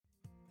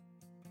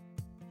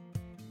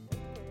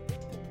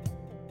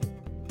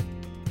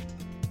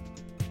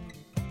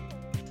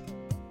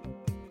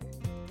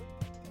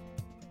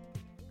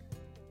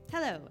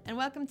Hello, and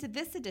welcome to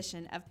this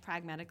edition of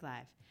Pragmatic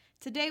Live.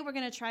 Today we're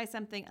going to try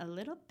something a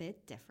little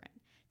bit different.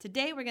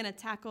 Today we're going to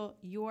tackle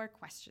your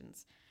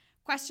questions.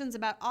 Questions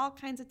about all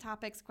kinds of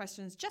topics,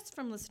 questions just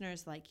from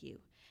listeners like you.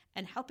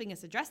 And helping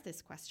us address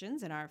these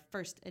questions in our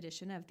first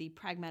edition of the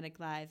Pragmatic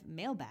Live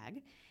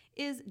mailbag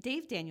is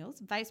Dave Daniels,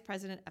 Vice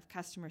President of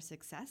Customer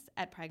Success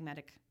at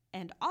Pragmatic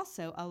and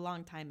also a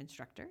longtime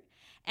instructor,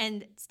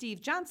 and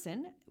Steve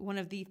Johnson, one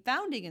of the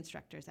founding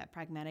instructors at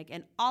Pragmatic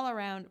and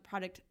all-around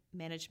product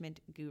management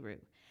guru.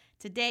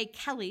 Today,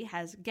 Kelly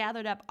has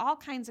gathered up all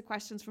kinds of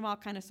questions from all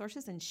kinds of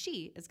sources, and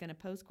she is going to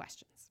pose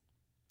questions.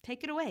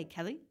 Take it away,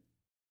 Kelly.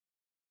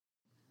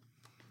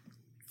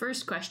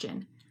 First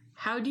question.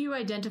 How do you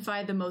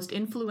identify the most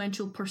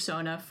influential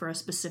persona for a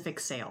specific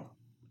sale?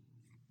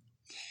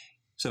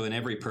 So in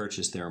every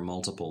purchase, there are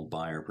multiple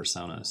buyer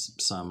personas.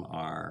 Some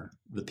are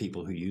the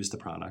people who use the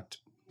product,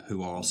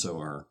 who also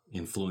are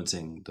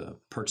influencing the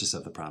purchase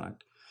of the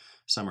product.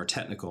 Some are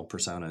technical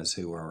personas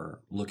who are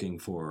looking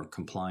for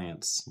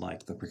compliance,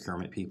 like the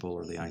procurement people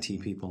or the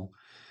IT people.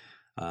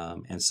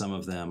 And some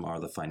of them are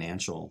the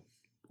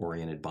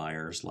financial-oriented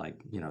buyers, like,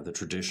 the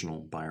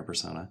traditional buyer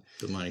persona.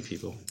 The money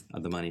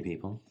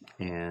people.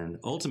 And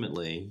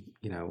ultimately,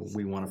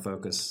 we want to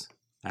focus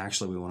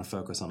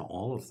on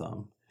all of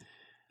them.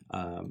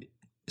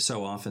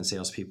 So often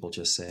salespeople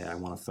just say, I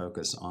want to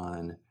focus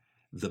on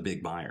the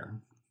big buyer.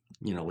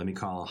 Let me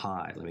call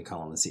Hyde, let me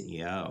call him the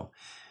CEO.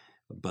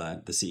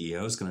 But the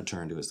CEO is going to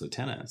turn to his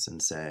lieutenants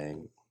and say,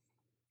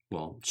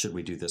 well, should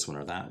we do this one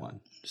or that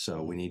one?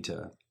 So we need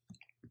to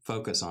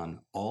focus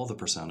on all the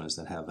personas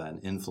that have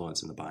an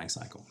influence in the buying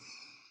cycle.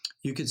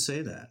 You could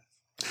say that,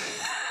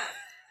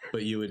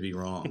 but you would be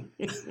wrong.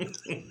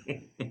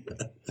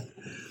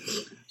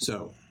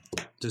 So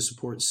to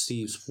support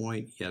Steve's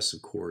point, yes,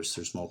 of course,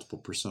 there's multiple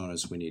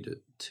personas we need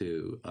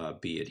to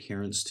be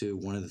adherents to.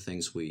 One of the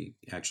things we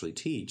actually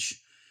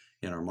teach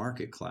in our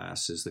market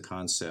class is the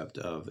concept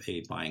of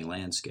a buying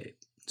landscape,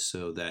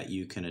 so that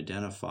you can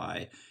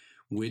identify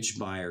which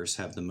buyers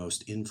have the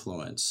most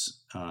influence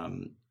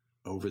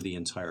over the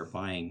entire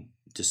buying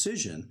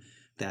decision.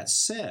 That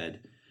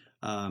said,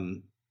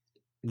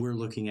 we're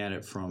looking at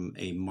it from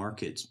a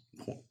market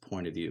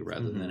point of view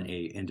rather than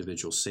a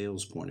individual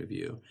sales point of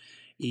view.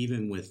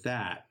 Even with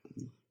that,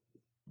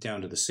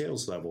 down to the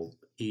sales level,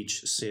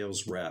 each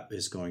sales rep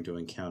is going to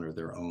encounter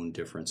their own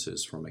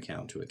differences from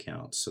account to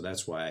account. So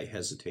that's why I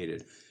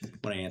hesitated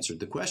when I answered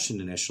the question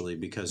initially,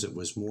 because it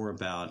was more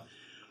about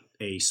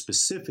a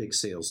specific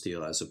sales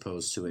deal as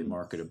opposed to a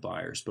market of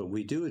buyers. But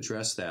we do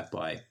address that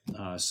by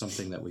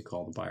something that we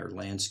call the buyer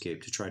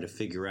landscape, to try to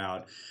figure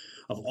out,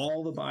 of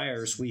all the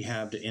buyers we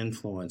have to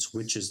influence,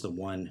 which is the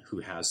one who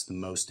has the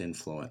most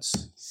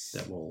influence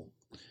that will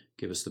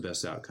give us the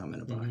best outcome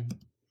in a buy.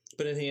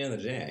 But at the end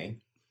of the day,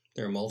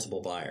 there are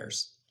multiple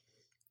buyers,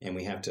 and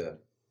we have to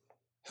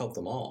help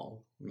them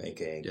all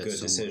make a good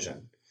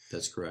decision.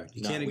 That's correct.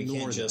 We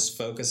can't just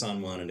focus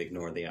on one and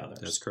ignore the others.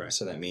 That's correct.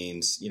 So that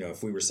means,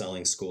 if we were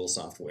selling school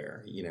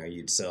software,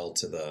 you'd sell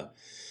to the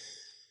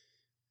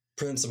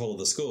principal of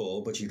the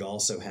school, but you'd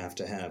also have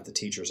to have the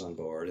teachers on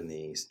board and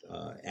the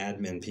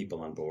admin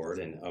people on board,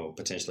 and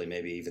potentially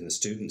maybe even the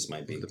students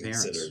might be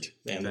considered,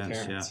 and the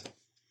parents. Yeah.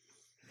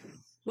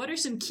 What are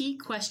some key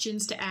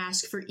questions to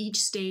ask for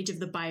each stage of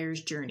the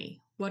buyer's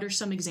journey? What are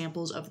some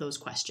examples of those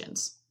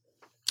questions?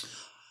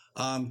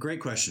 Great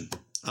question.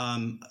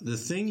 The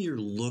thing you're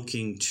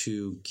looking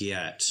to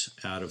get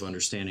out of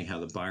understanding how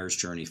the buyer's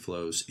journey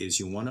flows is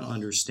you want to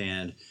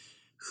understand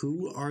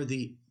who are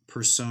the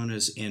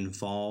personas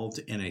involved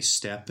in a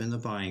step in the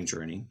buying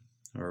journey,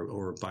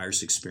 or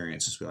buyer's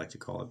experience, as we like to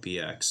call it,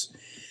 BX.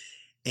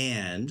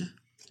 And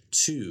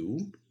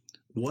two,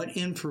 what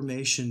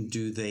information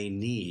do they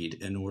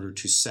need in order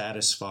to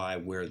satisfy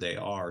where they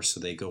are so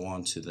they go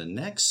on to the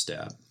next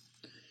step?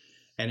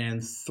 And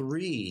then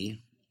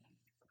three,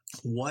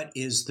 what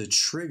is the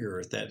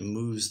trigger that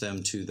moves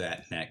them to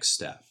that next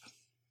step?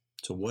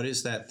 So what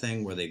is that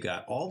thing where they've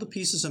got all the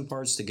pieces and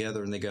parts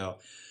together and they go,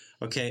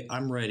 okay,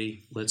 I'm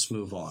ready, let's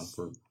move on.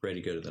 We're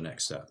ready to go to the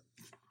next step.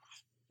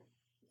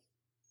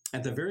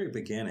 At the very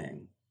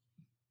beginning,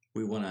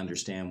 we want to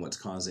understand what's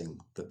causing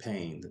the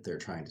pain that they're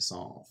trying to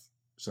solve.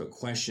 So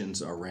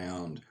questions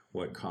around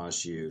what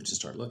caused you to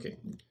start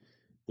looking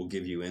will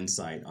give you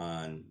insight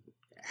on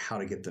how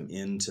to get them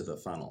into the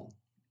funnel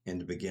and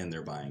to begin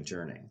their buying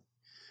journey.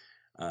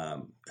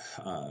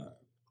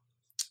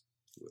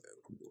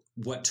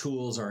 What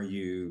tools are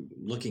you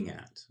looking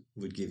at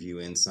would give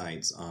you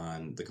insights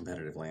on the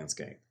competitive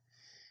landscape.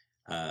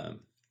 A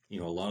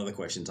lot of the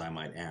questions I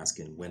might ask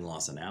in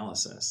win-loss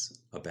analysis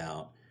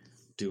about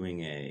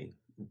doing a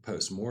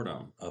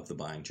post-mortem of the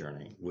buying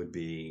journey would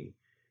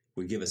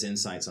give us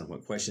insights on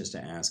what questions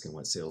to ask and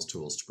what sales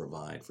tools to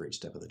provide for each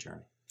step of the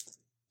journey.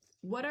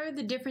 What are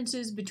the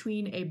differences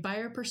between a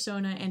buyer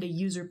persona and a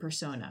user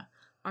persona?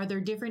 Are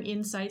there different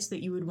insights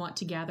that you would want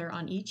to gather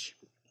on each?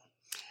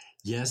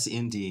 Yes,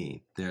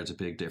 indeed. There's a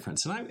big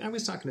difference. And I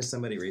was talking to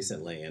somebody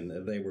recently, and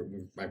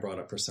I brought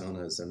up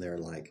personas, and they're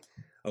like,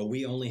 oh,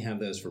 we only have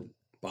those for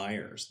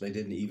buyers. They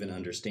didn't even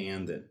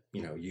understand that,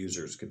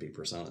 users could be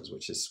personas,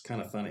 which is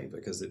kind of funny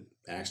because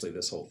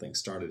this whole thing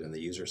started in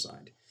the user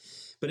side.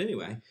 But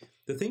anyway,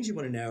 the things you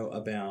want to know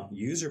about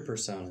user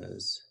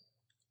personas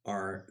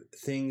are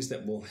things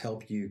that will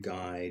help you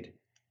guide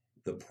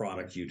the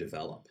product you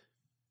develop.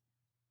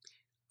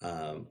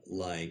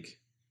 Like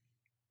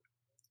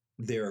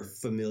their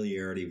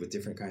familiarity with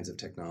different kinds of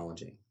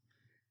technology.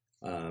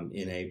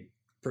 In a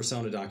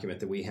persona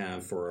document that we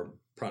have for a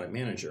product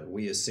manager,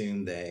 we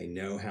assume they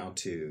know how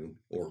to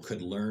or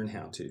could learn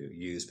how to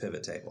use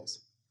pivot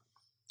tables.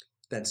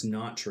 That's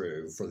not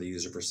true for the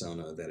user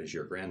persona that is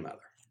your grandmother.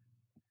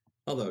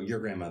 Although your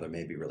grandmother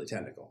may be really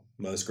technical.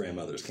 Most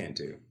grandmothers can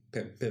do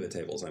pivot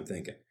tables, I'm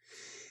thinking.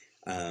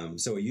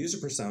 So a user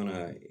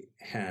persona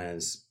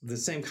has the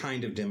same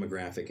kind of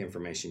demographic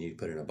information you'd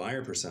put in a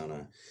buyer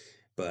persona,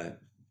 but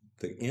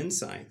the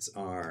insights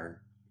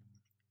are,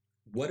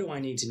 what do I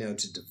need to know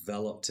to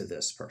develop to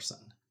this person?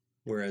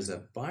 Whereas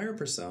a buyer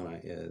persona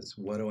is,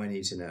 what do I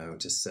need to know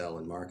to sell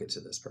and market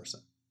to this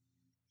person?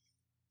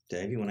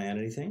 Dave, you want to add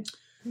anything?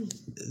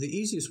 The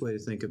easiest way to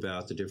think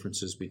about the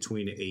differences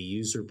between a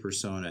user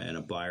persona and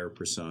a buyer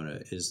persona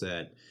is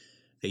that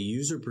a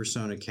user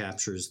persona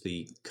captures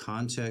the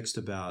context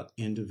about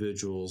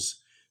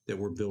individuals that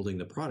we're building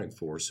the product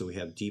for. So we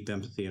have deep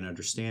empathy and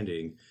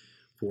understanding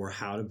for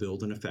how to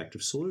build an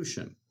effective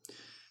solution.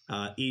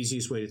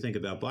 Easiest way to think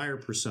about buyer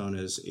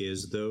personas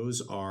is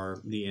those are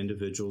the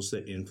individuals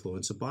that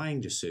influence a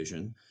buying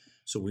decision.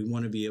 So we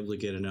want to be able to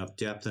get enough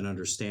depth and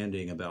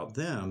understanding about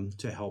them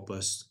to help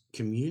us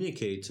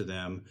communicate to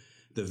them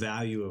the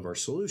value of our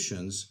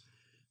solutions,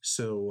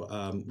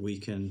 so we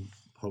can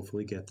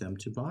hopefully get them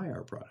to buy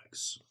our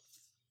products.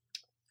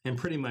 And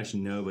pretty much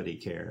nobody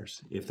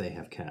cares if they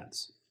have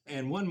cats.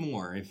 And one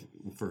more,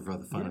 for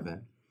the fun of it.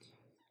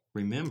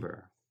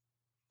 Remember,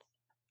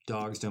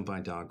 dogs don't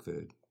buy dog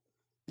food.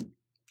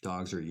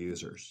 Dogs are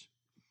users.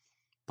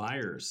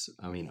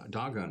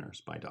 Dog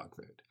owners buy dog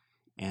food.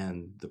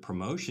 And the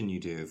promotion you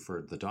do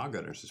for the dog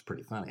owners is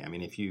pretty funny. I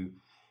mean, if you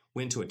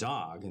went to a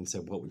dog and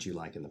said, what would you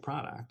like in the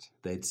product?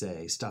 They'd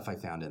say, stuff I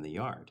found in the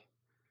yard,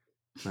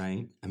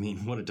 right? I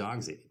mean, what do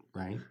dogs eat,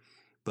 right?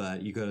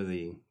 But you go to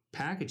the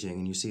packaging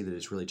and you see that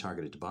it's really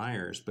targeted to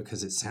buyers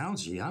because it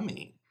sounds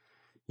yummy.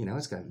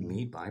 It's got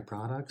meat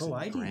byproducts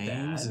and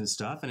grains and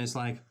stuff. And it's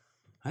like,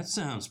 that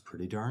sounds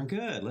pretty darn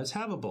good. Let's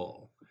have a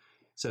bowl.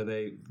 So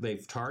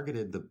they've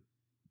targeted the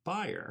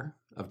buyer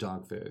of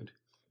dog food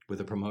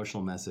with a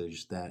promotional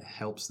message that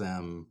helps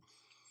them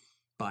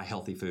buy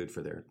healthy food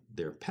for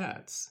their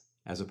pets,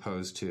 as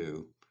opposed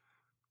to,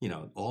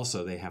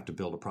 also they have to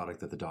build a product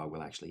that the dog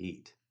will actually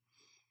eat.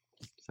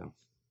 So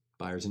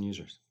buyers and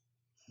users.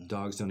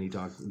 Dogs don't eat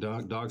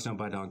dogs don't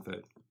buy dog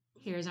food.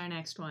 Here's our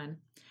next one.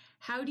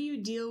 How do you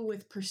deal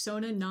with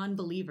persona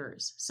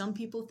non-believers? Some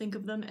people think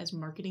of them as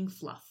marketing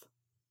fluff.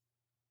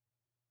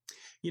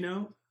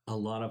 A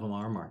lot of them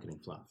are marketing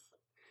fluff.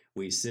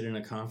 We sit in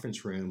a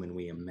conference room and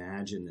we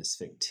imagine this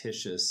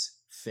fictitious,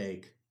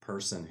 fake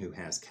person who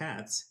has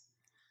cats.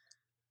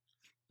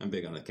 I'm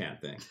big on the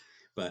cat thing.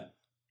 But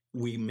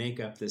we make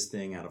up this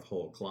thing out of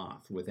whole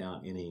cloth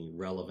without any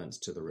relevance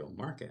to the real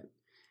market.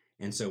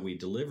 And so we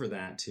deliver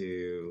that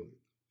to,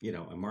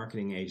 a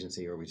marketing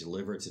agency, or we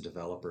deliver it to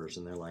developers,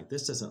 and they're like,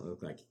 this doesn't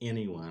look like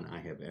anyone I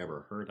have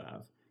ever heard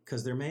of,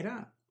 because they're made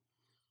up.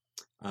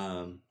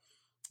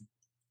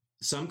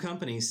 Some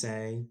companies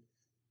say,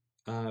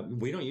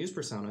 we don't use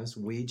personas,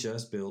 we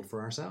just build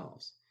for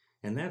ourselves.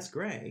 And that's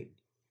great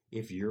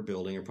if you're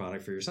building a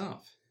product for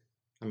yourself.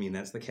 I mean,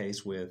 that's the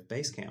case with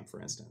Basecamp,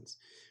 for instance,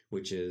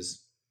 which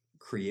was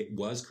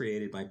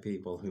created by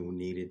people who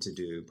needed to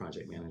do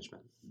project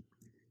management.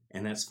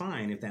 And that's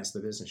fine if that's the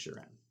business you're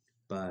in.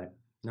 But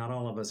not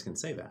all of us can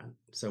say that.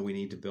 So we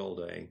need to build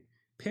a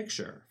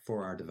picture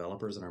for our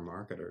developers and our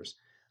marketers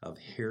of,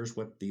 here's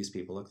what these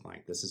people look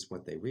like. This is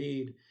what they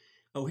read.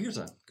 Oh, here's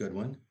a good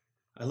one.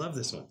 I love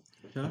this one.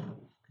 Do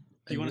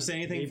you want to say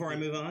anything before I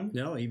move on?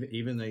 No,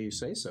 even though you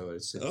say so,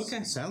 okay.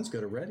 It sounds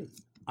good already.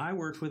 I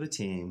worked with a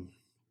team.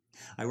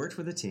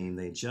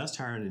 They just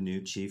hired a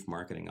new chief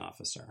marketing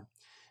officer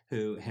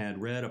who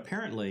had read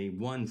apparently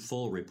one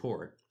full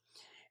report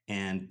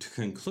and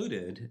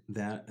concluded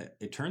that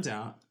it turns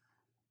out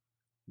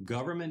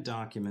government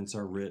documents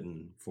are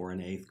written for an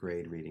 8th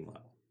grade reading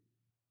level,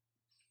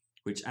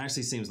 which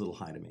actually seems a little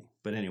high to me.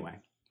 But anyway,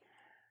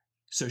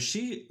 so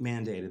she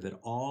mandated that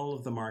all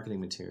of the marketing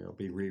material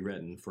be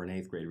rewritten for an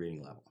 8th grade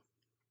reading level.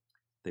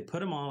 They put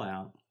them all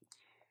out.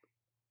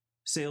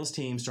 Sales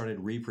team started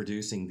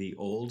reproducing the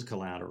old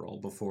collateral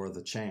before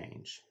the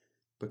change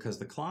because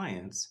the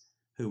clients,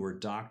 who were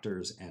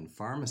doctors and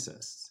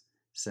pharmacists,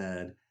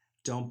 said,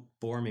 don't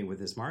bore me with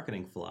this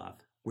marketing fluff.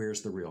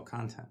 Where's the real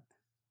content?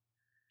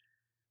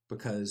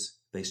 Because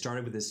they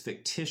started with this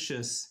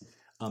fictitious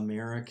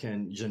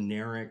American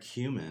generic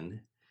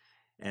human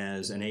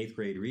as an 8th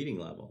grade reading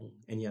level,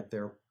 and yet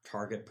their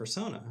target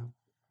persona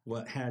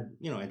had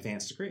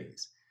advanced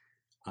degrees.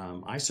 I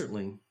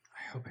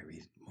hope I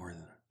read more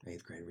than an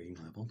 8th grade reading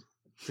level.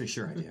 Pretty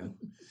sure I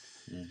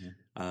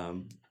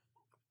do.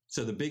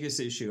 So the biggest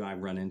issue I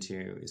run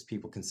into is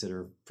people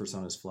consider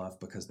personas fluff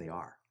because they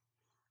are.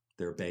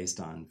 They're based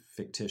on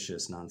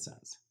fictitious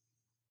nonsense.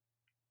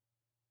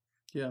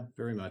 Yeah,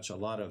 very much. A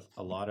lot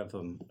of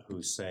them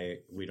who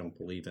say we don't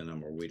believe in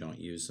them or we don't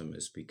use them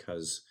is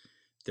because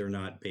they're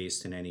not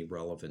based in any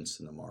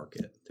relevance in the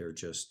market. They're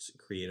just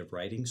creative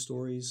writing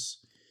stories.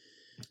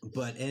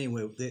 But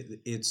anyway,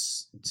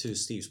 it's to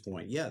Steve's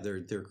point. Yeah,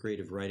 they're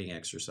creative writing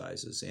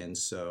exercises, and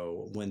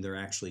so when they're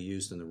actually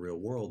used in the real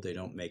world, they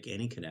don't make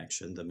any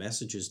connection. The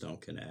messages don't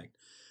connect.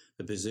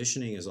 The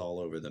positioning is all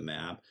over the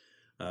map.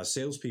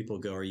 Salespeople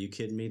go, "Are you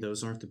kidding me?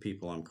 Those aren't the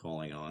people I'm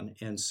calling on,"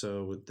 and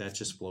so that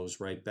just flows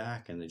right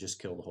back, and they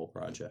just kill the whole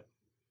project.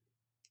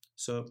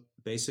 So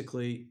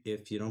basically,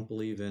 if you don't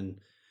believe in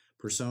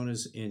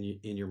personas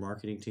in your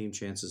marketing team,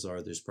 chances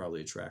are there's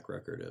probably a track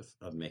record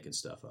of making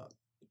stuff up.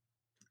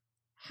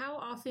 How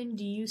often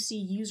do you see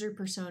user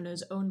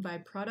personas owned by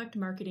product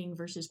marketing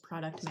versus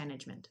product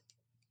management?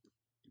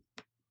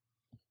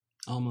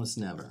 Almost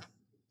never.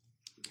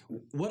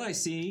 What I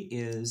see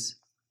is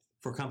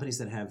for companies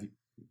that have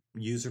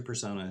user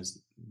personas,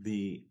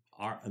 the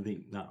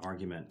not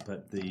argument,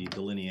 but the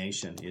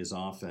delineation is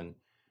often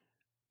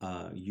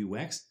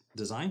UX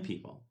design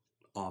people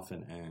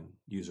often own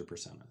user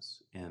personas,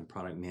 and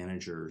product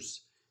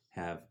managers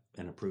have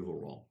an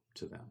approval role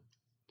to them.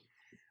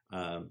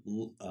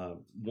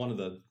 One of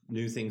the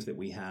new things that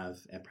we have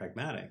at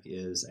Pragmatic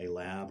is a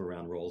lab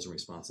around roles and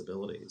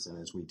responsibilities. And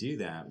as we do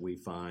that, we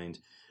find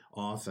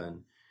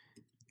often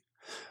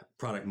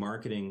product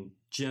marketing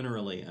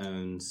generally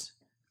owns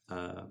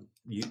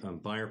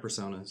buyer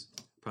personas.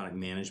 Product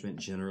management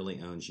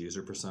generally owns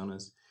user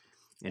personas.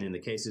 And in the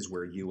cases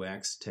where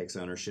UX takes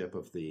ownership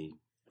of the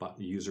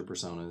user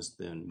personas,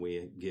 then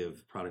we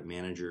give product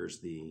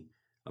managers the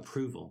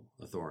approval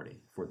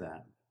authority for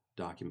that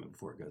document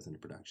before it goes into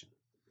production.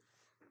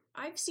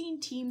 I've seen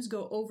teams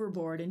go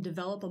overboard and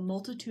develop a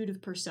multitude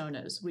of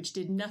personas, which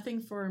did nothing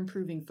for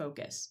improving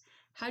focus.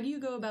 How do you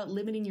go about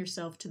limiting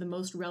yourself to the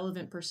most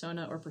relevant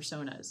persona or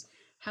personas?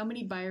 How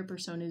many buyer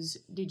personas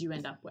did you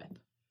end up with?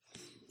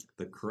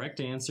 The correct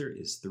answer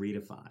is 3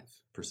 to 5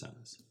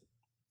 personas.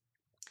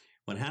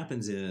 What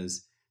happens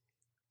is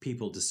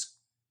people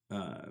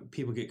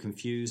get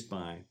confused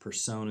by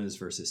personas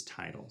versus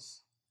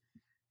titles.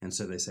 And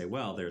so they say,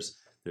 well, there's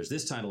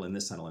this title and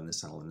this title and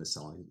this title and this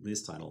title and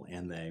this title,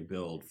 and they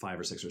build 5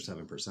 or 6 or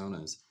 7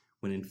 personas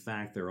when in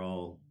fact they're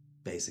all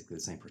basically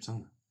the same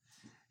persona.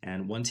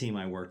 And one team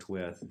I worked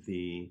with,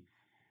 they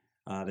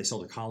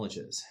sold to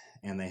colleges,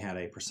 and they had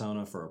a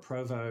persona for a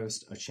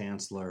provost, a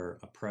chancellor,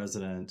 a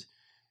president,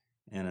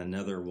 and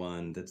another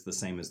one that's the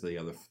same as the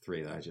other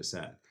 3 that I just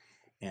said.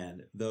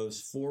 And those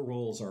 4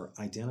 roles are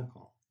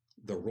identical.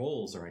 The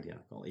roles are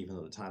identical, even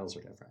though the titles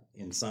are different.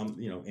 In some,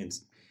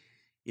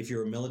 if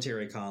you're a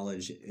military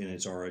college in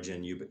its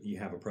origin, you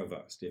have a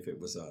provost. If it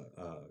was a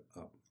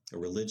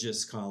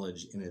religious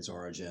college in its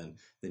origin,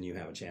 then you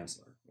have a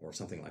chancellor or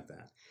something like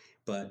that.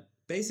 But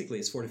basically,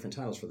 it's 4 different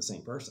titles for the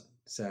same person.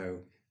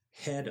 So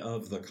head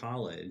of the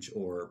college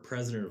or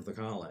president of the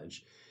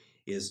college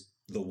is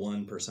the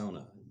one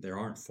persona. There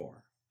aren't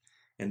 4.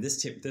 And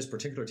this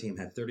particular team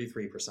had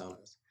 33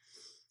 personas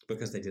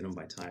because they did them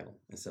by title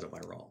instead of by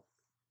role.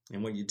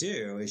 And what you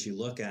do is you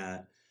look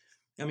at,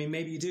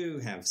 maybe you do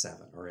have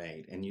 7 or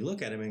 8, and you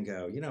look at them and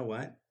go, you know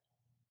what?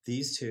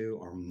 These 2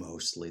 are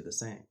mostly the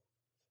same.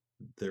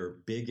 Their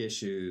big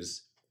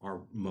issues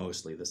are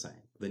mostly the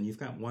same. Then you've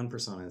got 1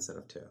 persona instead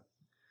of 2.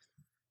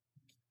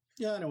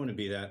 Yeah, I don't want to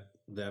be that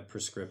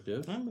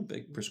prescriptive. I'm a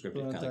big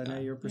prescriptive kind of I guy. know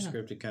you're a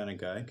prescriptive kind of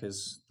guy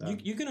because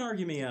you can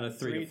argue me out of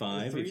 3 to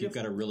 5 if you've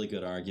got a really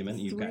good argument.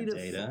 You've got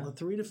data.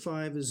 3 to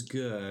 5 is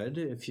good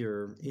if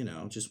you're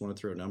just want to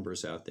throw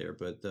numbers out there.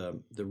 But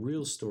the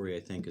real story,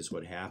 I think, is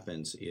what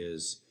happens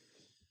is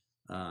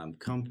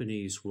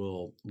companies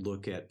will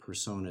look at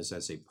personas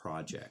as a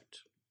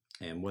project.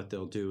 And what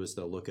they'll do is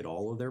they'll look at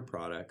all of their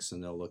products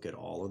and they'll look at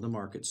all of the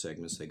market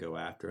segments they go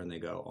after, and they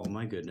go, oh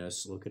my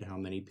goodness, look at how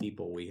many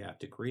people we have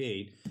to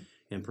create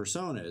in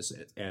personas.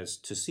 As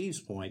to Steve's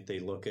point, they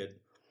look at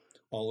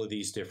all of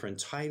these different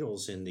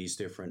titles in these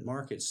different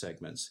market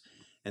segments,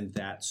 and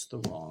that's the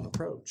wrong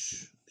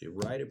approach. The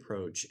right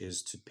approach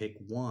is to pick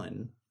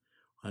one,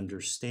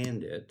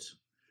 understand it,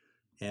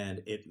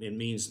 and it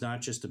means not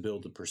just to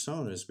build the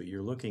personas, but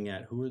you're looking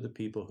at who are the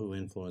people who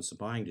influence the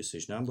buying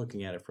decision. I'm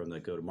looking at it from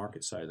the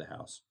go-to-market side of the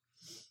house.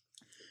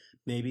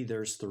 Maybe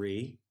there's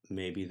 3,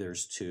 maybe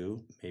there's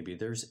 2, maybe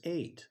there's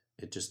 8.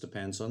 It just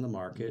depends on the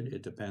market.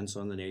 It depends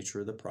on the nature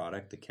of the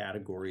product, the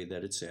category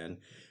that it's in,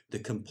 the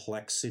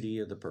complexity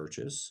of the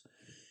purchase.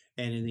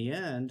 And in the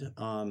end,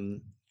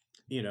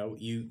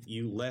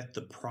 you let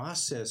the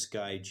process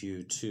guide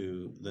you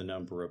to the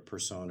number of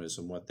personas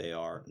and what they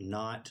are,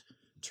 not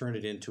turn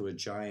it into a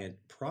giant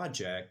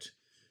project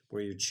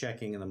where you're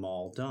checking them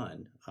all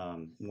done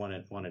one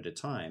at a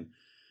time.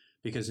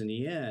 Because in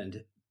the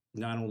end,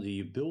 not only do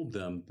you build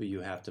them, but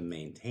you have to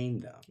maintain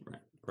them.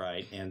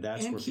 Right. And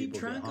that's where people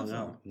get hung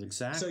up.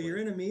 Exactly. So you're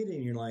in a meeting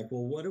and you're like,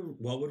 well,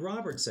 what would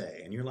Robert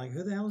say? And you're like,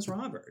 who the hell is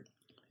Robert?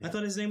 I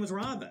thought his name was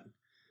Robin.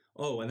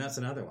 Oh, and that's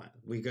another one.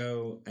 We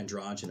go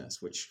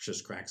androgynous, which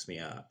just cracks me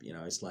up.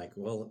 It's like,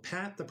 well,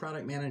 Pat, the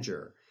product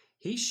manager,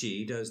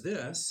 she does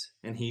this,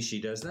 and she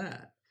does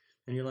that.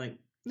 And you're like,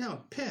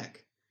 no,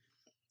 pick.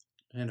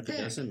 And if it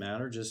doesn't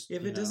matter, just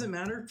doesn't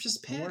matter,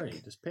 just pick. Don't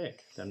worry, just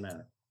pick. Doesn't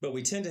matter. But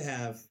we tend to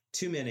have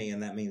too many,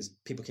 and that means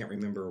people can't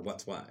remember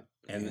what's what.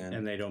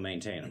 And they don't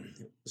maintain them.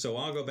 So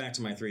I'll go back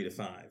to my 3 to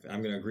 5.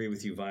 I'm going to agree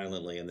with you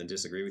violently and then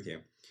disagree with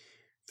you.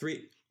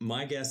 3.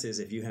 My guess is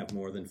if you have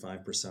more than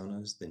 5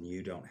 personas, then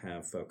you don't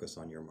have focus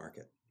on your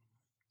market.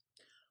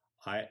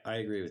 I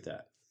agree with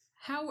that.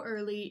 How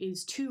early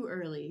is too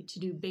early to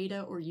do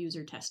beta or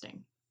user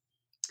testing?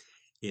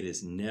 It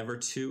is never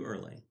too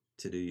early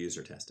to do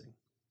user testing,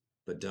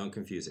 but don't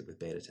confuse it with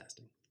beta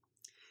testing.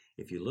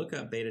 If you look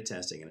up beta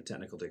testing in a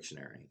technical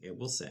dictionary, it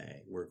will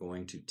say we're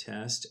going to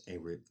test a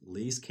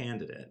release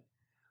candidate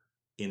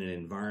in an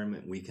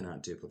environment we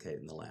cannot duplicate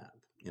in the lab.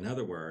 In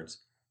other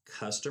words,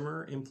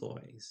 customer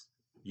employees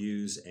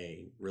use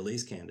a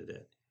release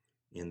candidate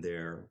in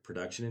their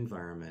production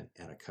environment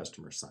at a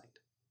customer site.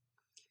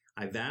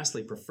 I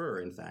vastly prefer,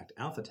 in fact,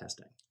 alpha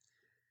testing,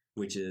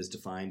 which is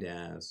defined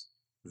as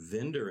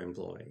vendor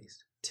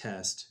employees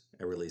test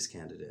a release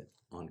candidate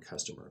on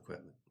customer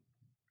equipment.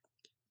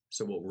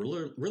 So what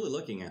we're really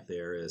looking at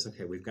there is,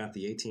 okay, we've got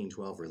the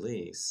 1812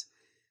 release.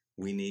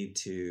 We need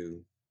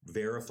to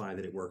verify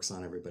that it works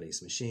on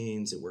everybody's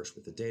machines. It works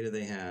with the data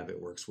they have.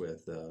 It works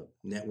with the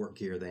network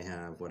gear they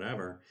have,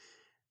 whatever.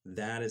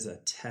 That is a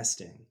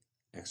testing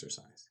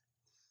exercise.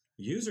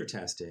 User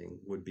testing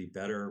would be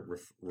better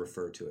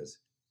referred to as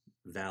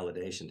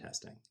validation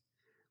testing.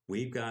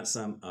 We've got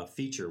a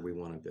feature we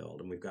want to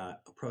build, and we've got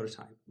a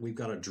prototype. We've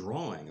got a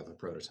drawing of a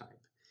prototype.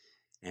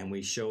 And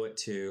we show it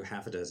to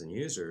half a dozen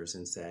users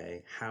and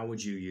say, how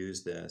would you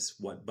use this?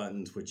 What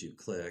buttons would you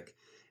click?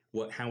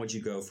 How would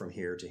you go from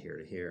here to here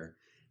to here?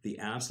 The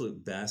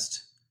absolute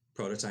best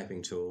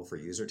prototyping tool for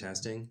user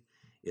testing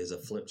is a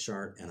flip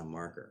chart and a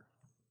marker,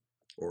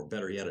 or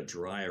better yet, a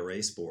dry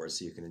erase board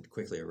so you can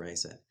quickly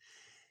erase it.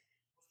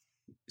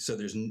 So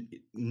it's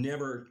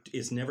never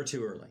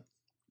too early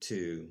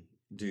to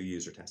do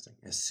user testing.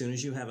 As soon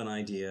as you have an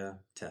idea,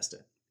 test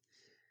it.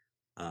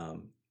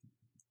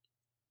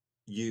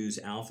 Use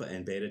alpha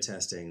and beta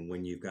testing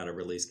when you've got a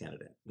release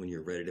candidate, when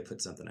you're ready to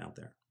put something out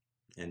there,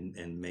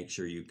 and make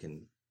sure you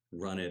can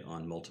run it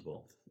on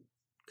multiple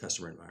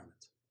customer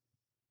environments.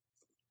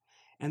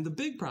 And the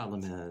big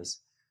problem is,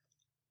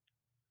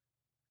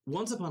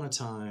 once upon a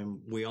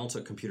time, we all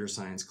took computer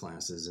science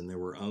classes, and there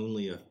were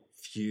only a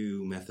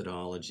few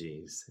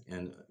methodologies,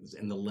 and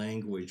the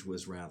language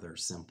was rather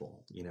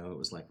simple. It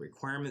was like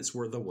requirements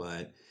were the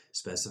what,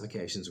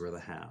 specifications were the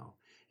how.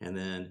 And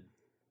then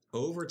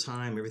over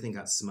time, everything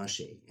got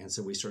smushy. And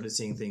so we started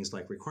seeing things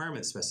like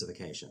requirement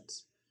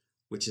specifications,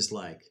 which is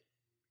like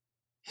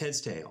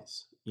heads,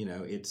 tails.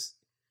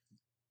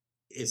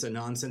 It's a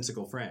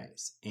nonsensical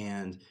phrase.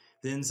 And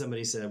then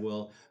somebody said,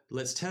 well,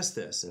 let's test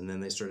this. And then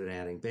they started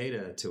adding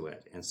beta to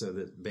it. And so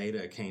the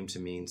beta came to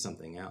mean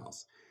something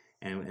else.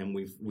 And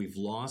we've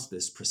lost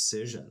this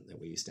precision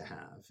that we used to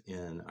have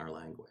in our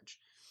language.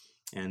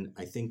 And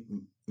I think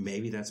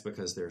maybe that's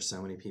because there are so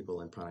many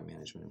people in product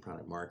management and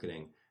product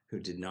marketing who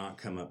did not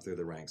come up through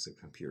the ranks of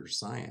computer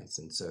science.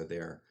 And so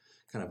they're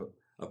kind of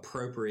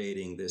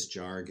appropriating this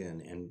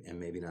jargon and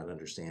maybe not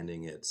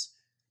understanding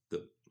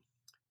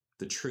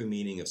the true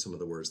meaning of some of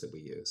the words that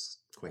we use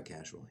quite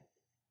casually.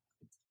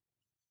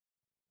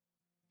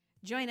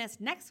 Join us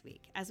next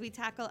week as we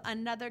tackle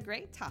another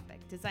great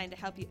topic designed to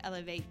help you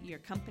elevate your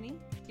company,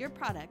 your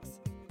products,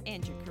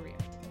 and your career.